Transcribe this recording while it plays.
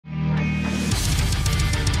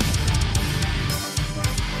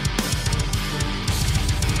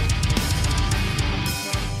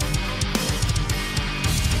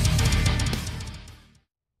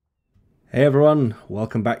Hey everyone,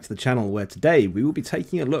 welcome back to the channel where today we will be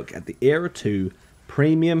taking a look at the Era 2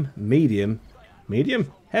 Premium Medium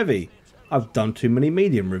Heavy. I've done too many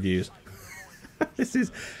medium reviews. This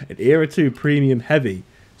is an Era 2 Premium Heavy.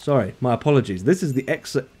 Sorry, my apologies. This is the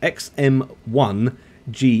XM1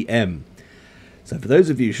 GM. So for those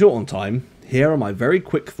of you short on time, here are my very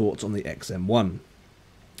quick thoughts on the XM1.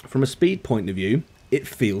 From a speed point of view, it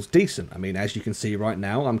feels decent. I mean, as you can see right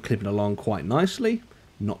now, I'm clipping along quite nicely.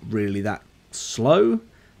 Not really that slow,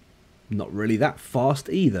 not really that fast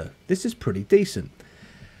either. This is pretty decent.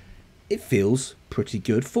 It feels pretty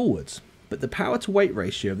good forwards, but the power to weight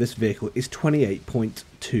ratio of this vehicle is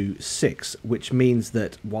 28.26, which means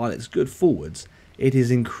that while it's good forwards, it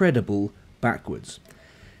is incredible backwards.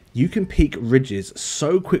 You can peak ridges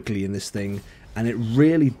so quickly in this thing, and it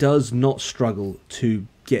really does not struggle to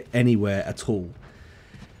get anywhere at all.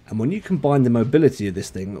 And when you combine the mobility of this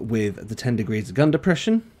thing with the 10 degrees of gun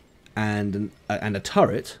depression and a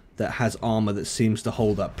turret that has armor that seems to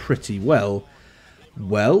hold up pretty well,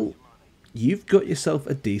 you've got yourself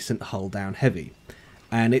a decent hull down heavy.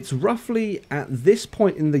 And it's roughly at this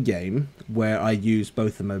point in the game where I use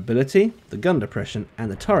both the mobility, the gun depression,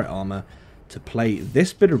 and the turret armor to play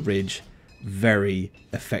this bit of ridge very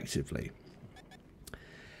effectively.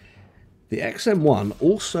 The XM1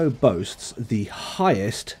 also boasts the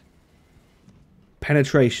highest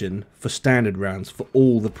penetration for standard rounds for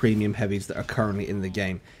all the premium heavies that are currently in the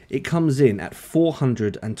game. It comes in at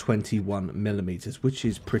 421mm, which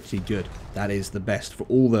is pretty good. That is the best for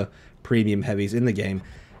all the premium heavies in the game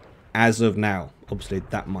as of now. Obviously,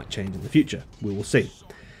 that might change in the future. We will see.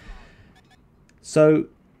 So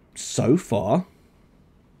far,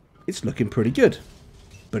 it's looking pretty good.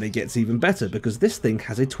 But it gets even better because this thing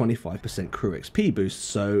has a 25% crew XP boost.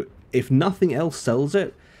 So if nothing else sells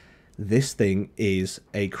it, this thing is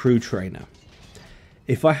a crew trainer.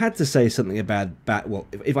 If I had to say something bad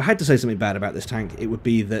about this tank, it would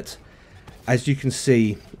be that, as you can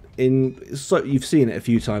see, you've seen it a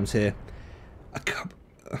few times here, a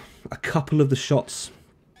couple of the shots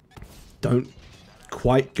don't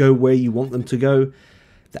quite go where you want them to go.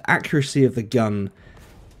 The accuracy of the gun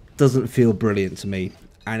doesn't feel brilliant to me.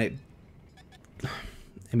 And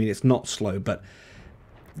it's not slow, but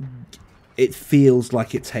it feels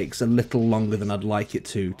like it takes a little longer than I'd like it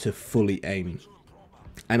to fully aim.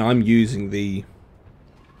 And I'm using the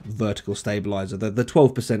vertical stabilizer, the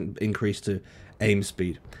 12% increase to aim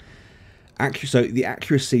speed. So the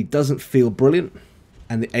accuracy doesn't feel brilliant,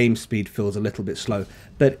 and the aim speed feels a little bit slow.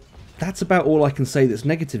 But that's about all I can say that's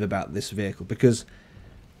negative about this vehicle, because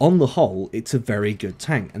on the whole, it's a very good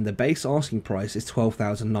tank, and the base asking price is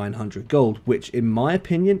 12,900 gold, which in my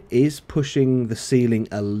opinion is pushing the ceiling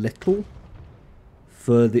a little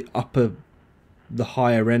for the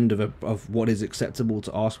higher end of what is acceptable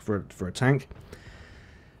to ask for a tank.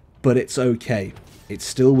 But it's okay. It's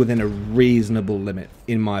still within a reasonable limit,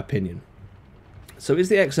 in my opinion. So is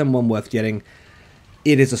the XM1 worth getting?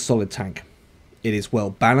 It is a solid tank. It is well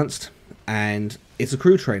balanced, and it's a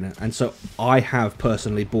crew trainer, and so I have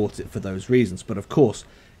personally bought it for those reasons. But of course,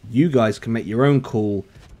 you guys can make your own call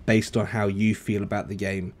based on how you feel about the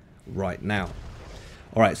game right now.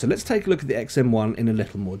 Alright, so let's take a look at the XM1 in a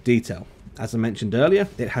little more detail. As I mentioned earlier,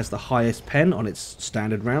 it has the highest pen on its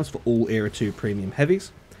standard rounds for all Era 2 premium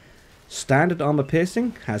heavies. Standard armor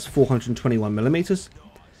piercing has 421mm.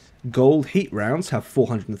 Gold heat rounds have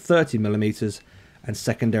 430mm, and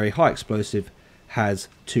secondary high explosive has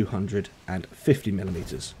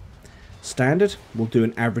 250mm. Standard will do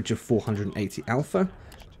an average of 480 alpha.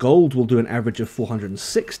 Gold will do an average of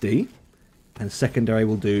 460, and secondary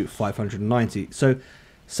will do 590. So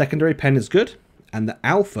secondary pen is good, and the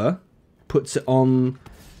alpha puts it on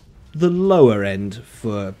the lower end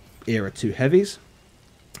for Era 2 heavies.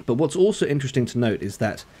 But what's also interesting to note is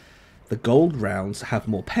that the gold rounds have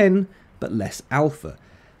more pen but less alpha.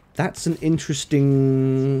 That's an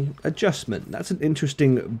interesting adjustment. That's an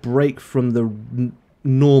interesting break from the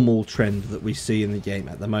normal trend that we see in the game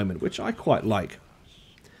at the moment, which I quite like.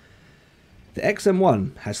 The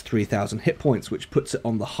XM1 has 3,000 hit points, which puts it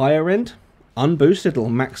on the higher end. Unboosted, it'll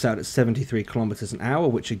max out at 73 kilometers an hour,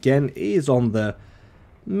 which again is on the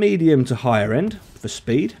medium to higher end for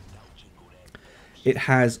speed. It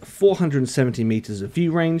has 470 meters of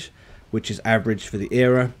view range, which is average for the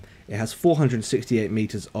era. It has 468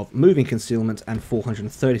 meters of moving concealment and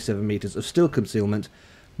 437 meters of still concealment,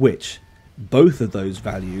 which both of those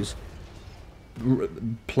values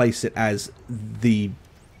place it as the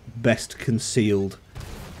best concealed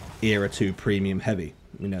Era 2 premium heavy.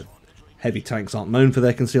 You know, heavy tanks aren't known for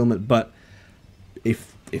their concealment, but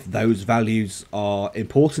if if those values are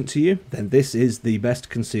important to you, then this is the best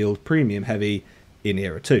concealed premium heavy in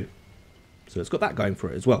Era 2. So it's got that going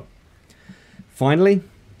for it as well. Finally,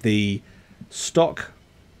 the stock,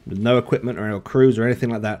 with no equipment or no crews or anything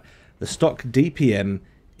like that, the stock DPM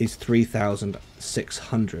is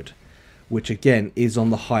 3,600, which again is on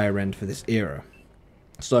the higher end for this era.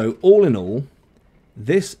 So all in all,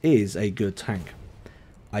 this is a good tank.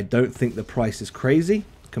 I don't think the price is crazy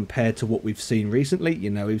compared to what we've seen recently. You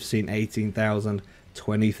know, we've seen 18,000,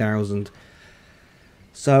 20,000.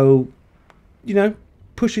 So, you know,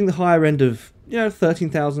 pushing the higher end of, you know,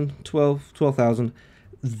 13,000, 12,000,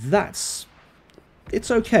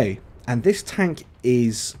 it's okay. And this tank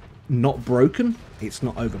is not broken, it's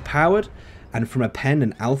not overpowered, and from a pen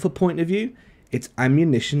and alpha point of view, its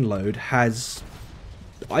ammunition load has,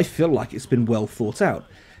 I feel like it's been well thought out.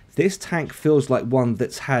 This tank feels like one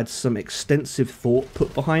that's had some extensive thought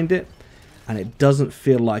put behind it, and it doesn't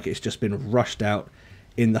feel like it's just been rushed out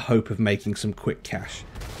in the hope of making some quick cash.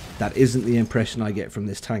 That isn't the impression I get from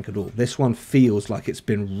this tank at all. This one feels like it's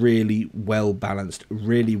been really well balanced,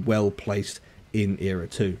 really well placed in Era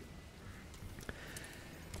 2.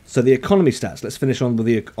 So the economy stats, let's finish on with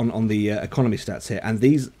the economy stats here, and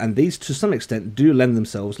these to some extent do lend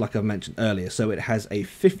themselves, like I mentioned earlier. So it has a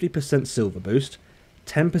 50% silver boost,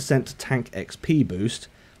 10% tank XP boost,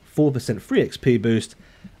 4% free XP boost,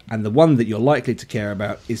 and the one that you're likely to care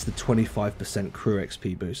about is the 25% crew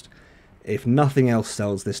XP boost. If nothing else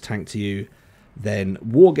sells this tank to you, then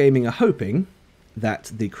Wargaming are hoping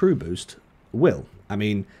that the crew boost will. I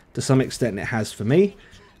mean, to some extent it has for me,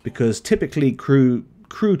 because typically crew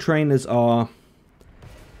trainers are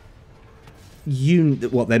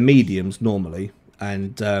they're mediums normally,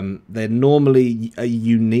 and they're normally a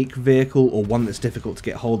unique vehicle or one that's difficult to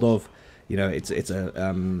get hold of. You know, it's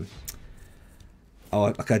a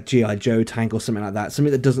like a G.I. Joe tank or something like that,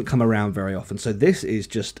 something that doesn't come around very often. So this is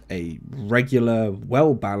just a regular,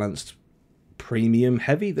 well-balanced, premium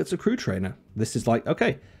heavy that's a crew trainer. This is like,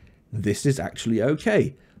 okay, this is actually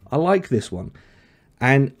okay. I like this one.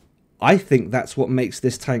 And I think that's what makes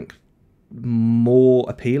this tank more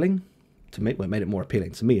appealing to me. Well, it made it more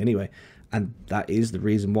appealing to me anyway. And that is the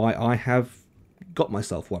reason why I have got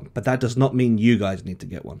myself one. But that does not mean you guys need to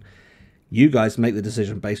get one. You guys make the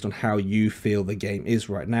decision based on how you feel the game is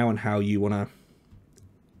right now and how you want to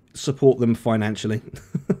support them financially.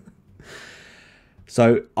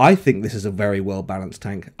 So I think this is a very well balanced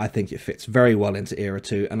tank. I think it fits very well into Era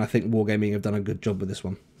 2, and I think Wargaming have done a good job with this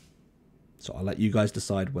one. So I'll let you guys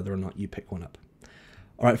decide whether or not you pick one up.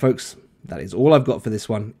 Alright folks, that is all I've got for this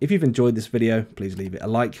one. If you've enjoyed this video, please leave it a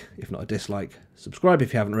like, if not a dislike. Subscribe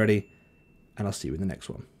if you haven't already, and I'll see you in the next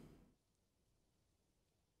one.